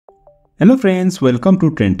Hello friends, welcome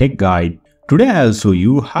to TrendTech Guide. Today I'll show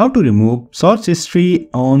you how to remove search history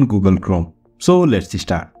on Google Chrome. So let's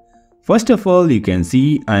start. First of all, you can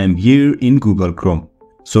see I am here in Google Chrome.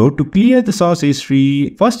 So to clear the search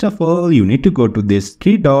history, first of all you need to go to these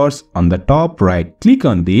three dots on the top right. Click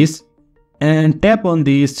on this and tap on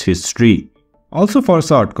this history. Also for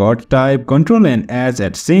shortcut, type Ctrl and S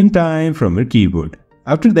at same time from your keyboard.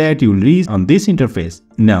 After that, you will reach on this interface.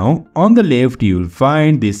 Now, on the left, you will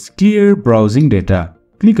find this clear browsing data.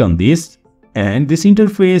 Click on this and this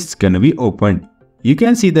interface is gonna be opened. You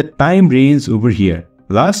can see the time range over here.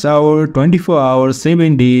 Last hour, 24 hours,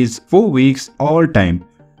 7 days, 4 weeks, all time.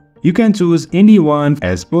 You can choose any one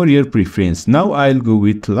as per your preference. Now I'll go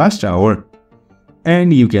with last hour.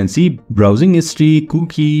 And you can see browsing history,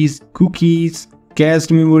 cookies,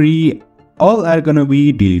 cached memory, all are gonna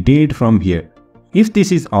be deleted from here. If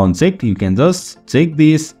this is unchecked, you can just check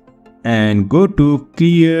this and go to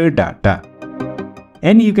clear data.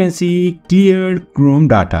 And you can see cleared Chrome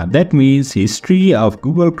data. That means history of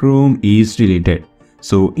Google Chrome is deleted.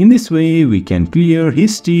 So in this way, we can clear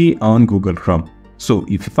history on Google Chrome. So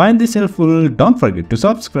if you find this helpful, don't forget to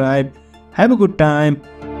subscribe. Have a good time.